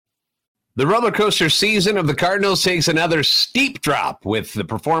The roller coaster season of the Cardinals takes another steep drop with the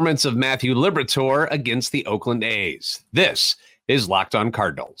performance of Matthew Liberatore against the Oakland A's. This is Locked On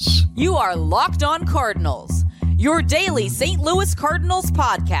Cardinals. You are Locked On Cardinals, your daily St. Louis Cardinals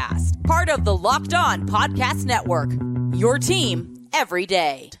podcast, part of the Locked On Podcast Network, your team every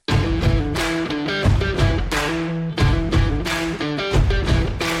day.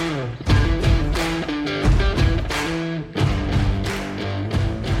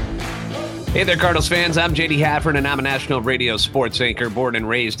 Hey there, Cardinals fans. I'm JD Haffern, and I'm a national radio sports anchor, born and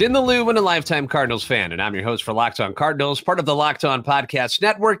raised in the Lou, and a lifetime Cardinals fan. And I'm your host for Locked On Cardinals, part of the Locked On Podcast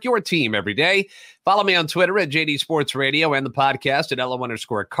Network, your team every day. Follow me on Twitter at JD Sports Radio and the podcast at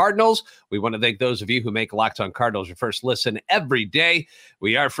LO_Cardinals. We want to thank those of you who make Locked On Cardinals your first listen every day.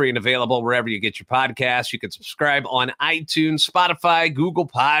 We are free and available wherever you get your podcasts. You can subscribe on iTunes, Spotify, Google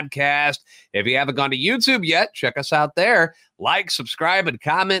Podcast. If you haven't gone to YouTube yet, check us out there. Like, subscribe, and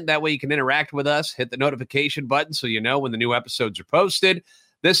comment. That way you can interact with us. Hit the notification button so you know when the new episodes are posted.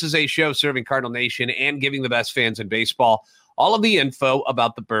 This is a show serving Cardinal Nation and giving the best fans in baseball all of the info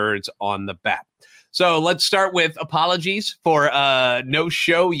about the birds on the bat. So let's start with apologies for no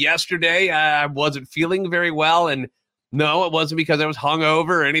show yesterday. I wasn't feeling very well, and no, it wasn't because I was hungover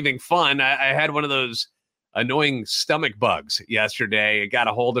or anything fun. I had one of those annoying stomach bugs yesterday. It got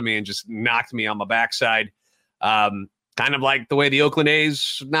a hold of me and just knocked me on my backside. Kind of like the way the Oakland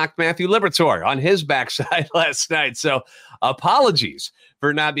A's knocked Matthew Liberatore on his backside last night. So apologies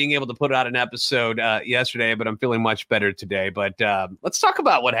for not being able to put out an episode yesterday, but I'm feeling much better today. But let's talk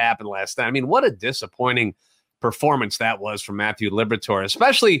about what happened last night. I mean, what a disappointing performance that was from Matthew Liberatore,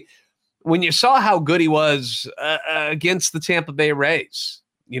 especially when you saw how good he was against the Tampa Bay Rays.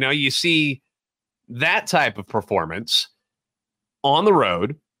 You know, you see that type of performance on the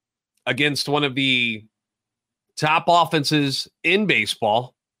road against one of the top offenses in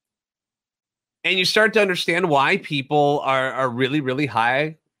baseball, and you start to understand why people are really, really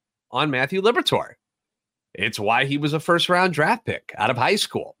high on Matthew Liberatore. It's why he was a first-round draft pick out of high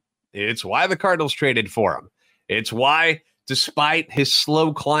school. It's why the Cardinals traded for him. It's why, despite his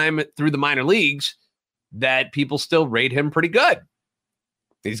slow climb through the minor leagues, that people still rate him pretty good.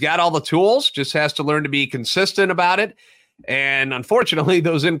 He's got all the tools, just has to learn to be consistent about it. And unfortunately,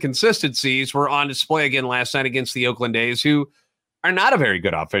 those inconsistencies were on display again last night against the Oakland A's, who are not a very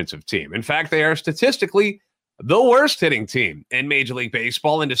good offensive team. In fact, they are statistically the worst hitting team in Major League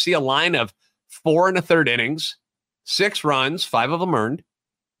Baseball. And to see a line of 4 1/3 innings, 6 runs, 5 of them earned,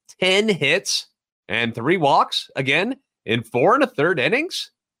 10 hits, and 3 walks, again, in 4 1/3 innings?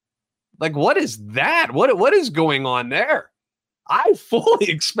 Like, what is that? What is going on there? I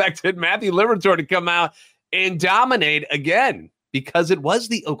fully expected Matthew Liberatore to come out and dominate again, because it was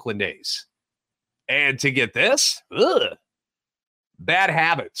the Oakland A's. And to get this, bad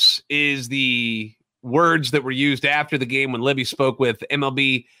habits is the words that were used after the game when Libby spoke with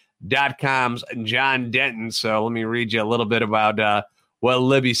MLB.com's John Denton. So let me read you a little bit about what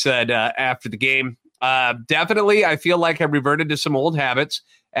Libby said after the game. Definitely, I feel like I reverted to some old habits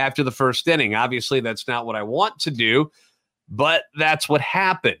after the first inning. Obviously, that's not what I want to do, but that's what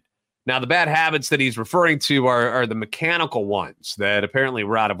happened. Now, the bad habits that he's referring to are the mechanical ones that apparently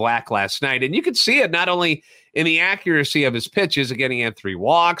were out of whack last night. And you could see it not only in the accuracy of his pitches. Again, he had 3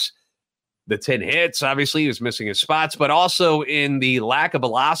 walks, the 10 hits. Obviously, he was missing his spots, but also in the lack of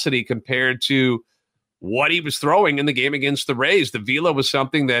velocity compared to what he was throwing in the game against the Rays. The velo was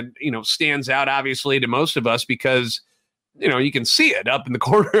something that, stands out, obviously, to most of us because, you can see it up in the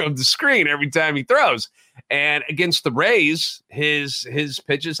corner of the screen every time he throws. And against the Rays, his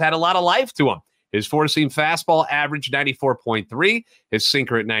pitches had a lot of life to them. His four-seam fastball averaged 94.3, his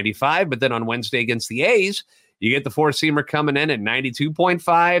sinker at 95. But then on Wednesday against the A's, you get the four-seamer coming in at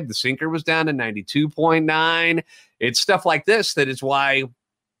 92.5. The sinker was down to 92.9. It's stuff like this that is why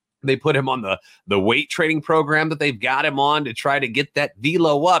they put him on the weight training program that they've got him on to try to get that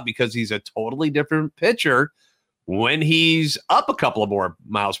velo up, because he's a totally different pitcher when he's up a couple of more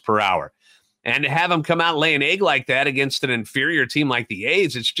miles per hour. And to have him come out and lay an egg like that against an inferior team like the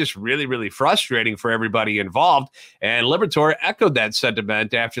A's, it's just really, really frustrating for everybody involved. And Liberatore echoed that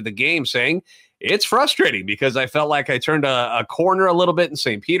sentiment after the game, saying, it's frustrating because I felt like I turned a corner a little bit in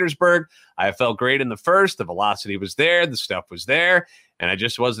St. Petersburg. I felt great in the first. The velocity was there. The stuff was there. And I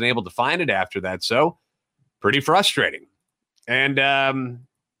just wasn't able to find it after that. So pretty frustrating. And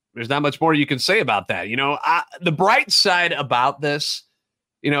there's not much more you can say about that. The bright side about this,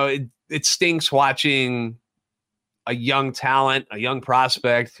 it stinks watching a young talent, a young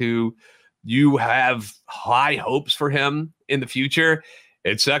prospect who you have high hopes for him in the future.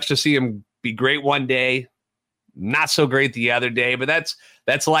 It sucks to see him be great one day, not so great the other day, but that's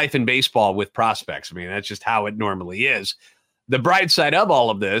that's life in baseball with prospects. I mean, that's just how it normally is. The bright side of all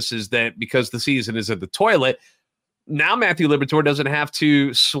of this is that because the season is at the toilet, now Matthew Liberatore doesn't have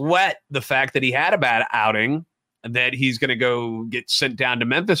to sweat the fact that he had a bad outing, that he's going to go get sent down to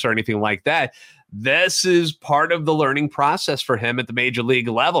Memphis or anything like that. This is part of the learning process for him at the major league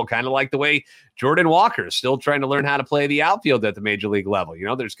level, kind of like the way Jordan Walker is still trying to learn how to play the outfield at the major league level. You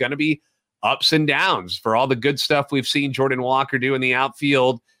know, there's going to be ups and downs for all the good stuff we've seen Jordan Walker do in the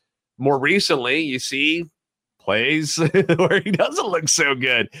outfield. More recently, you see plays where he doesn't look so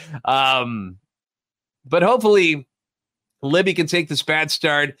good. But hopefully Libby can take this bad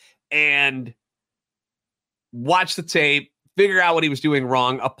start and watch the tape, figure out what he was doing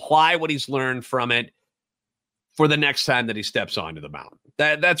wrong, apply what he's learned from it for the next time that he steps onto the mound.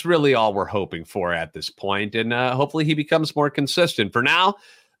 That's really all we're hoping for at this point, and hopefully he becomes more consistent. For now,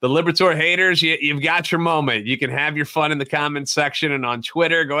 the Liberatore haters, you've got your moment. You can have your fun in the comments section and on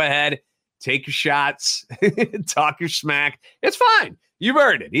Twitter. Go ahead, take your shots, talk your smack. It's fine. You've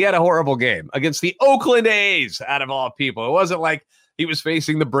earned it. He had a horrible game against the Oakland A's, out of all people. It wasn't like he was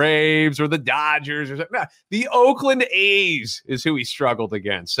facing the Braves or the Dodgers or something. No, the Oakland A's is who he struggled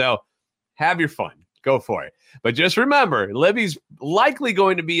against. So have your fun. Go for it. But just remember, Libby's likely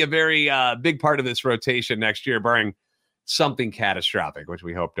going to be a very big part of this rotation next year, barring something catastrophic, which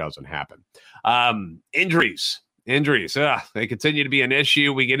we hope doesn't happen. Injuries. They continue to be an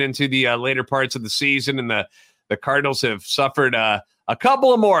issue. We get into the later parts of the season, and the Cardinals have suffered a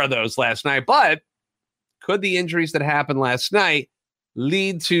couple of more of those last night. But could the injuries that happened last night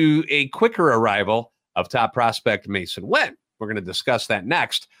lead to a quicker arrival of top prospect Mason Wynn? We're going to discuss that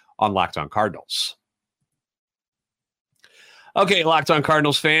next on Locked On Cardinals. Okay, Locked On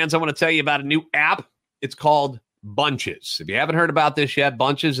Cardinals fans, I want to tell you about a new app. It's called Bunches. If you haven't heard about this yet,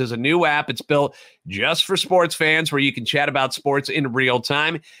 Bunches is a new app. It's built just for sports fans where you can chat about sports in real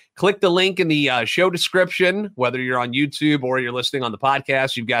time. Click the link in the show description, whether you're on YouTube or you're listening on the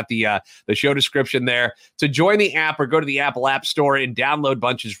podcast. You've got the show description there to join the app, or go to the Apple App Store and download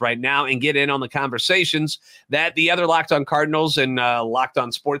Bunches right now and get in on the conversations that the other Locked On Cardinals and Locked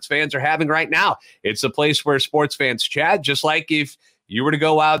On Sports fans are having right now. It's a place where sports fans chat, just like if you were to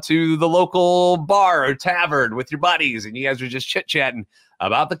go out to the local bar or tavern with your buddies and you guys are just chit-chatting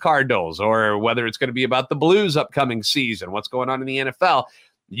about the Cardinals, or whether it's going to be about the Blues upcoming season, what's going on in the NFL.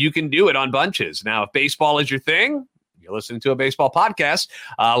 You can do it on Bunches. Now, if baseball is your thing, you're listening to a baseball podcast,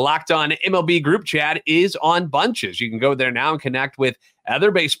 Locked On MLB group chat is on Bunches. You can go there now and connect with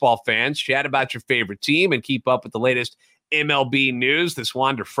other baseball fans, chat about your favorite team, and keep up with the latest MLB news. This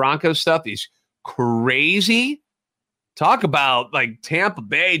Wander Franco stuff is crazy. Talk about like Tampa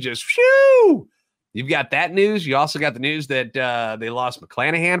Bay just, phew! You've got that news. You also got the news that they lost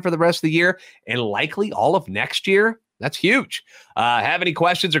McClanahan for the rest of the year and likely all of next year. That's huge. Have any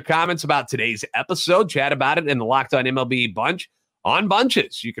questions or comments about today's episode? Chat about it in the Locked On MLB bunch on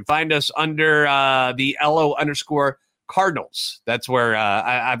Bunches. You can find us under the LO_Cardinals. That's where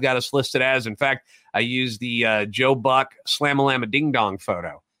I've got us listed as. In fact, I use the Joe Buck Slam-a-Llama Ding Dong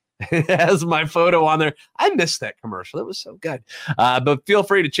photo as my photo on there. I missed that commercial. It was so good. But feel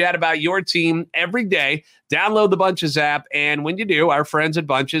free to chat about your team every day. Download the Bunches app. And when you do, our friends at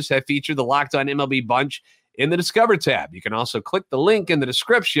Bunches have featured the Locked On MLB bunch in the Discover tab. You can also click the link in the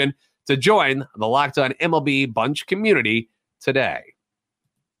description to join the Locked On MLB bunch community today.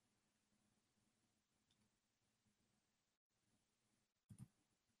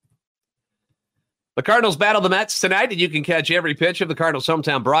 The Cardinals battle the Mets tonight, and you can catch every pitch of the Cardinals'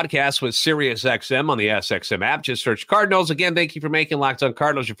 hometown broadcast with SiriusXM on the SXM app. Just search Cardinals. Again, thank you for making Locked On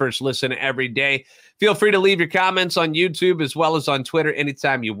Cardinals your first listen every day. Feel free to leave your comments on YouTube as well as on Twitter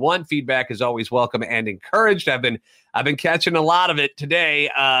anytime you want. Feedback is always welcome and encouraged. I've been catching a lot of it today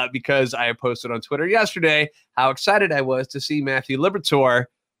because I posted on Twitter yesterday how excited I was to see Matthew Liberatore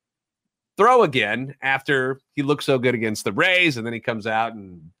throw again after he looked so good against the Rays, and then he comes out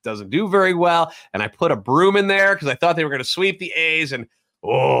and doesn't do very well. And I put a broom in there because I thought they were going to sweep the A's, and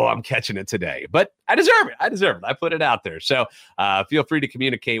I'm catching it today. But I deserve it. I put it out there. So feel free to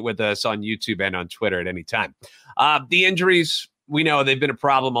communicate with us on YouTube and on Twitter at any time. The injuries, we know they've been a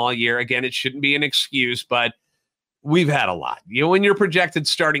problem all year. Again, it shouldn't be an excuse, but we've had a lot. You know, when your projected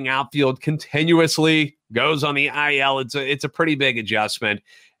starting outfield continuously goes on the IL, it's a pretty big adjustment.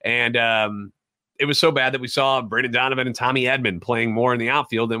 And it was so bad that we saw Brendan Donovan and Tommy Edman playing more in the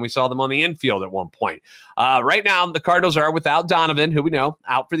outfield than we saw them on the infield at one point. Right now, the Cardinals are without Donovan, who we know,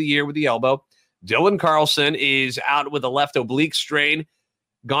 out for the year with the elbow. Dylan Carlson is out with a left oblique strain,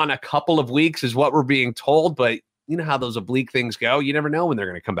 gone a couple of weeks is what we're being told, but you know how those oblique things go. You never know when they're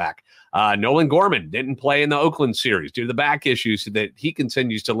going to come back. Nolan Gorman didn't play in the Oakland series due to the back issues that he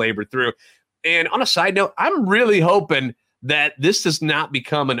continues to labor through. And on a side note, I'm really hoping that this does not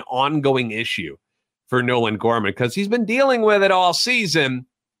become an ongoing issue for Nolan Gorman, because he's been dealing with it all season.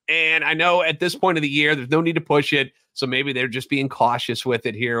 And I know at this point of the year, there's no need to push it. So maybe they're just being cautious with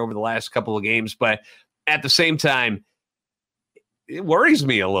it here over the last couple of games. But at the same time, it worries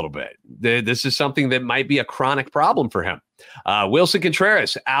me a little bit. This is something that might be a chronic problem for him. Wilson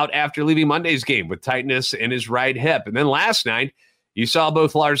Contreras out after leaving Monday's game with tightness in his right hip. And then last night, you saw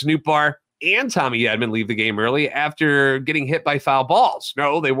both Lars Nootbaar and Tommy Edman leave the game early after getting hit by foul balls.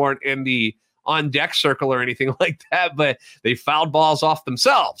 No, they weren't in the on-deck circle or anything like that, but they fouled balls off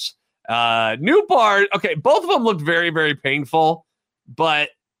themselves. Nootbaar, okay, both of them looked very, very painful, but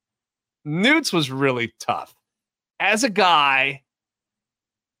Newt's was really tough. As a guy,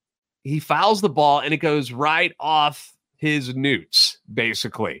 he fouls the ball and it goes right off his newts,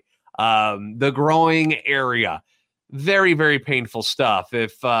 basically. The growing area. Very, very painful stuff.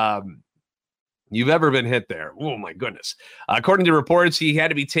 If you've ever been hit there, oh my goodness. According to reports, he had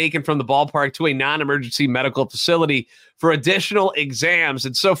to be taken from the ballpark to a non-emergency medical facility for additional exams.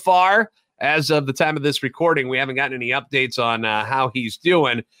 And so far, as of the time of this recording, we haven't gotten any updates on how he's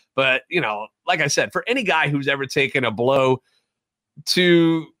doing. But, you know, like I said, for any guy who's ever taken a blow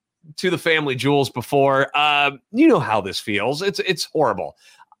to the family jewels before, you know how this feels. It's horrible.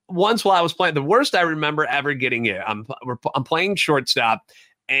 Once while I was playing, the worst I remember ever getting it, I'm playing shortstop,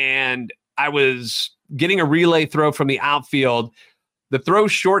 and I was getting a relay throw from the outfield. The throw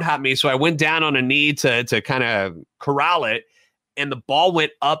short hopped me, so I went down on a knee to kind of corral it, and the ball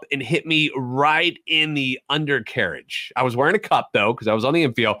went up and hit me right in the undercarriage. I was wearing a cup, though, because I was on the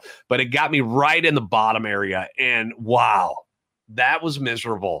infield, but it got me right in the bottom area, and wow, that was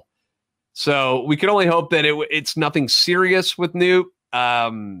miserable. So we can only hope that it's nothing serious with Newt.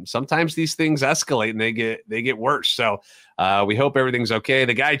 Sometimes these things escalate and they get worse. So we hope everything's okay.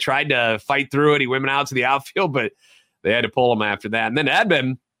 The guy tried to fight through it. He went out to the outfield, but they had to pull him after that. And then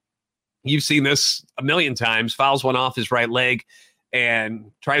Edman, you've seen this a million times, fouls one off his right leg and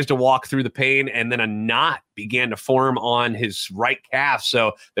tries to walk through the pain, and then a knot began to form on his right calf.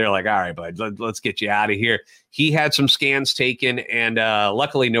 So they're like, all right, bud, let's get you out of here. He had some scans taken, and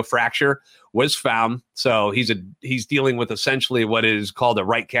luckily no fracture was found. So he's dealing with essentially what is called a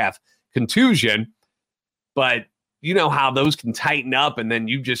right calf contusion. But you know how those can tighten up, and then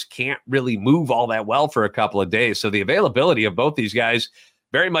you just can't really move all that well for a couple of days. So the availability of both these guys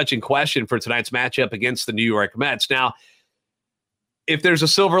very much in question for tonight's matchup against the New York Mets. Now, if there's a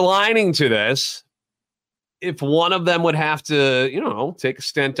silver lining to this, if one of them would have to, take a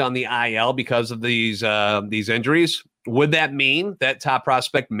stint on the IL because of these injuries, would that mean that top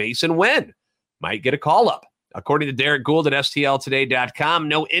prospect Mason Wynn might get a call-up? According to Derek Gould at STLtoday.com,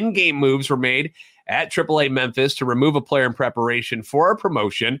 no in-game moves were made at AAA Memphis to remove a player in preparation for a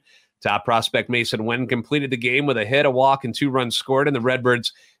promotion. Top prospect Mason Wynn completed the game with a hit, a walk, and 2 runs scored in the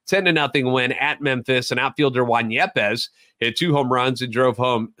Redbirds' 10-0 win at Memphis. And outfielder Juan Yepes hit 2 home runs and drove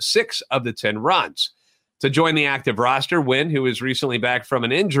home 6 of the 10 runs. To join the active roster, Wynn, who is recently back from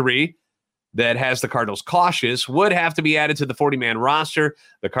an injury that has the Cardinals cautious, would have to be added to the 40-man roster.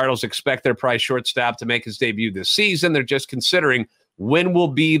 The Cardinals expect their prize shortstop to make his debut this season. They're just considering when will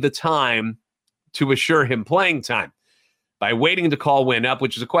be the time to assure him playing time. By waiting to call Wynn up,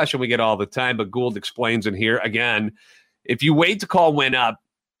 which is a question we get all the time, but Gould explains in here again, if you wait to call Wynn up,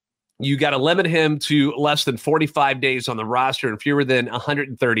 you got to limit him to less than 45 days on the roster and fewer than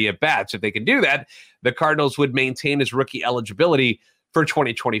 130 at-bats. If they can do that, the Cardinals would maintain his rookie eligibility for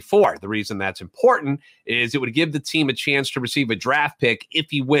 2024. The reason that's important is it would give the team a chance to receive a draft pick if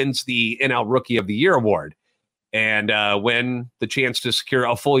he wins the NL Rookie of the Year award, and win the chance to secure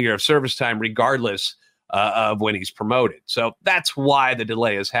a full year of service time regardless of when he's promoted. So that's why the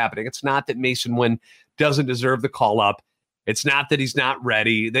delay is happening. It's not that Mason Wynn doesn't deserve the call-up. It's not that he's not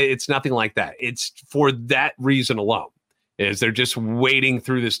ready. It's nothing like that. It's for that reason alone, is they're just waiting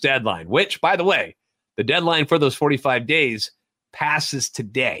through this deadline, which, by the way, the deadline for those 45 days passes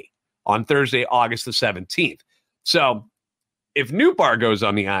today on Thursday, August the 17th. So if Nootbaar goes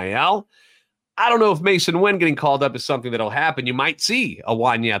on the IL, I don't know if Mason Wynn getting called up is something that'll happen. You might see a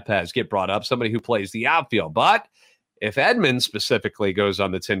Juan Yepes get brought up, somebody who plays the outfield. But if Edman specifically goes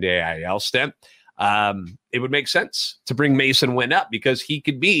on the 10-day IL stint, it would make sense to bring Mason Wynn up because he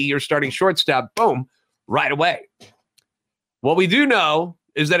could be your starting shortstop, boom, right away. What we do know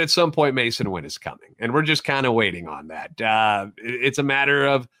is that at some point Mason Wynn is coming, and we're just kind of waiting on that. It's a matter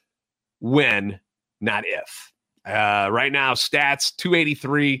of when, not if. Right now, stats,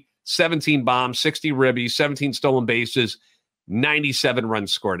 283, 17 bombs, 60 ribbies, 17 stolen bases, 97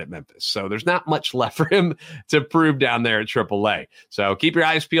 runs scored at Memphis. So there's not much left for him to prove down there at AAA. So keep your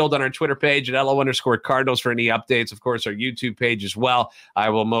eyes peeled on our Twitter page at @LO_Cardinals for any updates. Of course, our YouTube page as well. I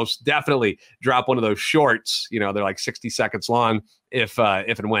will most definitely drop one of those shorts. They're like 60 seconds long if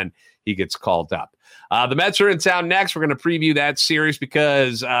and when he gets called up. The Mets are in town next. We're going to preview that series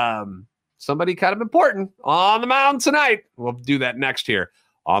because somebody kind of important on the mound tonight. We'll do that next here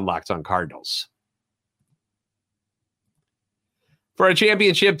on Locked On Cardinals. For a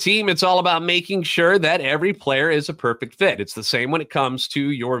championship team, it's all about making sure that every player is a perfect fit. It's the same when it comes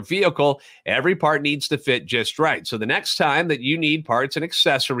to your vehicle. Every part needs to fit just right. So the next time that you need parts and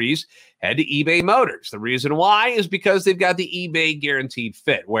accessories, head to eBay Motors. The reason why is because they've got the eBay Guaranteed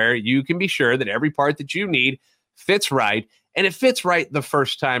Fit, where you can be sure that every part that you need fits right, and it fits right the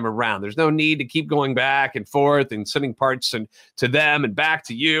first time around. There's no need to keep going back and forth and sending parts to them and back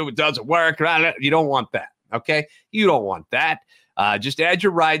to you. It doesn't work. You don't want that, okay? You don't want that. Just add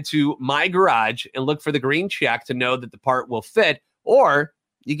your ride to My Garage and look for the green check to know that the part will fit, or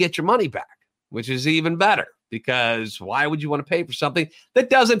you get your money back, which is even better, because why would you want to pay for something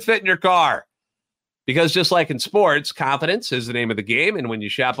that doesn't fit in your car? Because just like in sports, confidence is the name of the game. And when you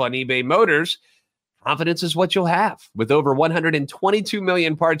shop on eBay Motors, confidence is what you'll have. With over 122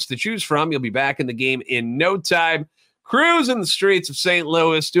 million parts to choose from, you'll be back in the game in no time, cruising the streets of St.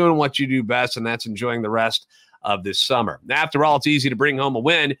 Louis, doing what you do best, and that's enjoying the rest of this summer. After all, it's easy to bring home a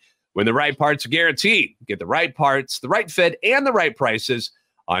win when the right parts are guaranteed. Get the right parts, the right fit, and the right prices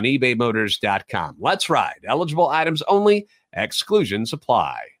on ebaymotors.com. Let's ride. Eligible items only. Exclusions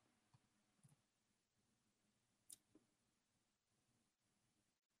apply.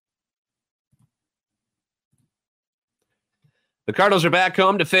 The Cardinals are back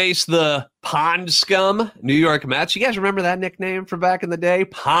home to face the Pond Scum New York Mets. You guys remember that nickname from back in the day?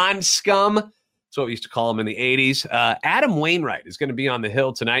 Pond Scum. That's what we used to call him in the 80s. Adam Wainwright is going to be on the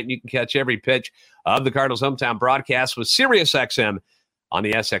hill tonight, and you can catch every pitch of the Cardinals' hometown broadcast with SiriusXM on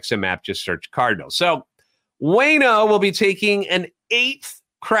the SXM app. Just search Cardinals. So Waino will be taking an 8th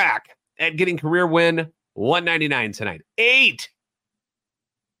crack at getting career win 199 tonight. 8.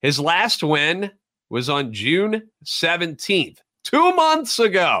 His last win was on June 17th, 2 months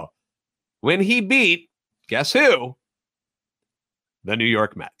ago, when he beat, guess who? The New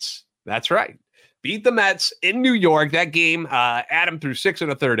York Mets. That's right. Beat the Mets in New York. That game, Adam threw 6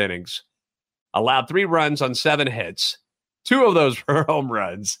 1/3 innings, allowed 3 runs on 7 hits. 2 of those were home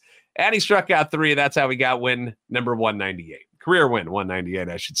runs, and he struck out 3. That's how we got win number 198. Career win 198,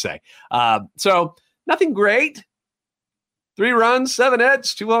 I should say. So nothing great. 3 runs, 7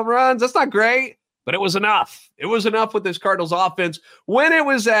 hits, 2 home runs. That's not great, but it was enough. It was enough with this Cardinals offense when it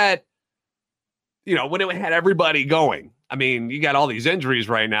was at, when it had everybody going. I mean, you got all these injuries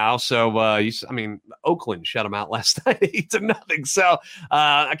right now. So, Oakland shut them out last night 8-0. So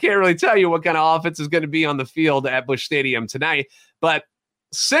I can't really tell you what kind of offense is going to be on the field at Busch Stadium tonight. But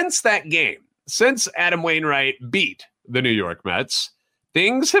since that game, since Adam Wainwright beat the New York Mets,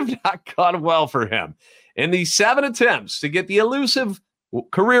 things have not gone well for him. In the 7 attempts to get the elusive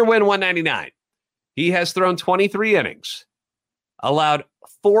career win 199, he has thrown 23 innings, allowed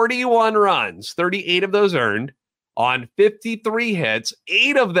 41 runs, 38 of those earned, on 53 hits,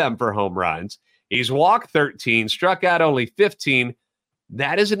 8 of them for home runs. He's walked 13, struck out only 15.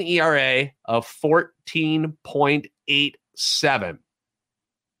 That is an ERA of 14.87.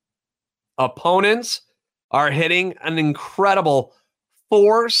 Opponents are hitting an incredible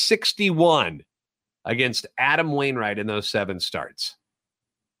 461 against Adam Wainwright in those 7 starts.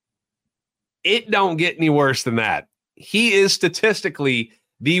 It don't get any worse than that. He is statistically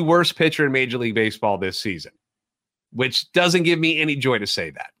the worst pitcher in Major League Baseball this season, which doesn't give me any joy to say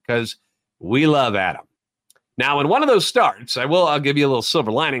that because we love Adam. Now, in one of those starts, I'll give you a little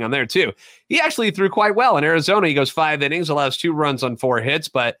silver lining on there too. He actually threw quite well in Arizona. He goes 5 innings, allows 2 runs on 4 hits,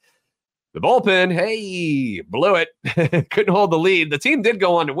 but the bullpen, blew it. Couldn't hold the lead. The team did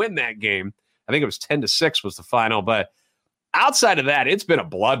go on to win that game. I think it was 10-6 was the final, but outside of that, it's been a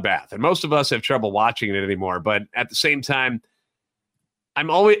bloodbath, and most of us have trouble watching it anymore. But at the same time,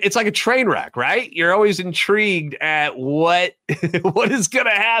 it's like a train wreck, right? You're always intrigued at what is going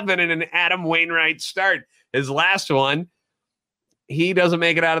to happen in an Adam Wainwright start. His last one, he doesn't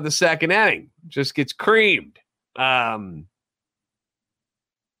make it out of the second inning, just gets creamed. When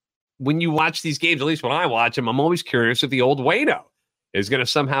you watch these games, at least when I watch them, I'm always curious if the old Waino is going to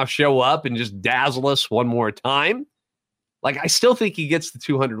somehow show up and just dazzle us one more time. Like, I still think he gets the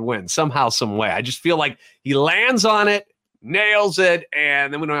 200 wins somehow, some way. I just feel like he lands on it, nails it,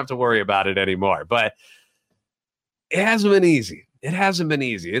 and then we don't have to worry about it anymore. But it hasn't been easy. It hasn't been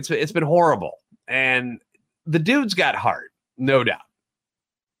easy. It's been horrible. And the dude's got heart, no doubt.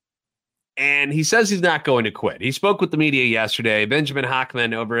 And he says he's not going to quit. He spoke with the media yesterday. Benjamin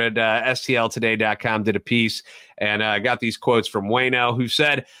Hockman over at STLtoday.com did a piece and got these quotes from Waino, who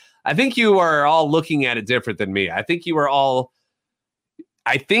said, I think you are all looking at it different than me. I think you all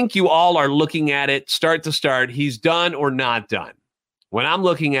are looking at it start to start. He's done or not done. When I'm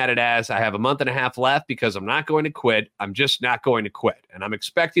looking at it as I have a month and a half left because I'm not going to quit. I'm just not going to quit. And I'm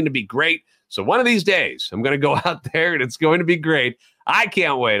expecting to be great. So one of these days, I'm going to go out there and it's going to be great. I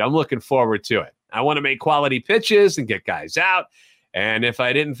can't wait. I'm looking forward to it. I want to make quality pitches and get guys out. And if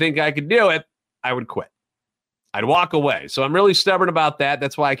I didn't think I could do it, I would quit. I'd walk away. So I'm really stubborn about that.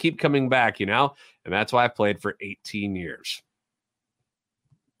 That's why I keep coming back, and that's why I've played for 18 years.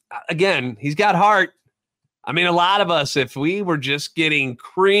 Again, he's got heart. I mean, a lot of us, if we were just getting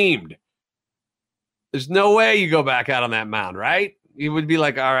creamed, there's no way you go back out on that mound, right? You would be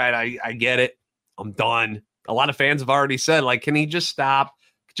like, all right, I get it. I'm done. A lot of fans have already said, like, can he just stop?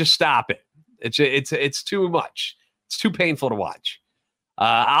 Just stop it. It's too much. It's too painful to watch.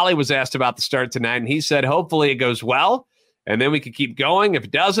 Ollie was asked about the start tonight, and he said, hopefully it goes well, and then we can keep going. If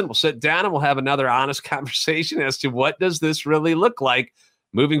it doesn't, we'll sit down and we'll have another honest conversation as to what does this really look like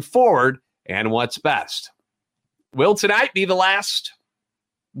moving forward and what's best. Will tonight be the last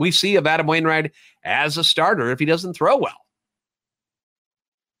we see of Adam Wainwright as a starter if he doesn't throw well?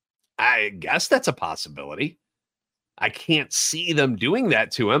 I guess that's a possibility. I can't see them doing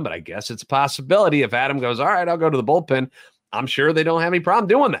that to him, but I guess it's a possibility. If Adam goes, all right, I'll go to the bullpen, I'm sure they don't have any problem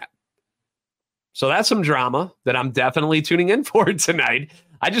doing that. So that's some drama that I'm definitely tuning in for tonight.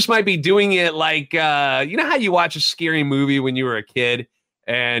 I just might be doing it like, you know how you watch a scary movie when you were a kid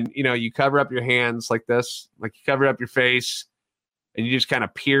and, you cover up your hands like this, like you cover up your face and you just kind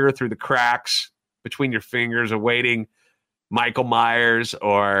of peer through the cracks between your fingers awaiting Michael Myers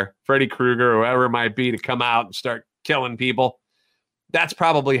or Freddy Krueger or whoever it might be to come out and start killing people. That's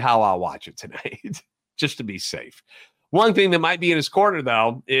probably how I'll watch it tonight, just to be safe. One thing that might be in his corner,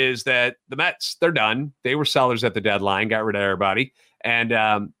 though, is that the Mets, they're done. They were sellers at the deadline, got rid of everybody, and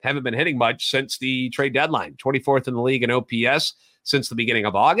haven't been hitting much since the trade deadline. 24th in the league in OPS since the beginning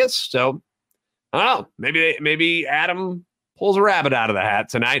of August. So, I don't know. Maybe Adam pulls a rabbit out of the hat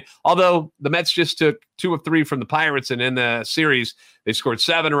tonight. Although the Mets just took 2 of 3 from the Pirates, and in the series, they scored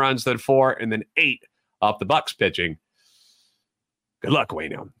 7 runs, then 4, and then 8 off the Bucks pitching. Good luck,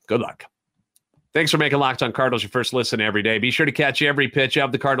 Waino. Good luck. Thanks for making Locked On Cardinals your first listen every day. Be sure to catch every pitch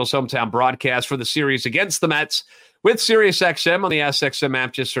of the Cardinals' hometown broadcast for the series against the Mets with SiriusXM on the SXM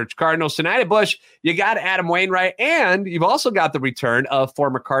app. Just search Cardinals. Tonight at Busch, you got Adam Wainwright, and you've also got the return of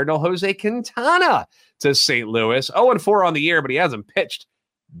former Cardinal Jose Quintana to St. Louis. 0-4 on the year, but he hasn't pitched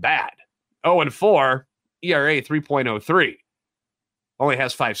bad. 0-4, ERA 3.03. Only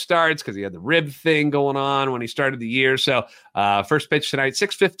has 5 starts because he had the rib thing going on when he started the year. So first pitch tonight,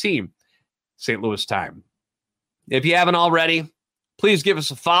 6:15. St. Louis time. If you haven't already, please give us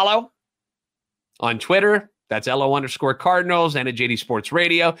a follow on Twitter. That's LO_Cardinals and at JD Sports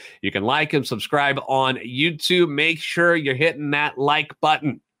Radio. You can like and subscribe on YouTube. Make sure you're hitting that like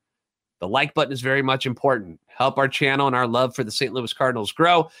button. The like button is very much important. Help our channel and our love for the St. Louis Cardinals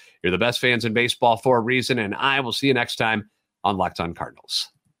grow. You're the best fans in baseball for a reason, and I will see you next time on Locked On Cardinals.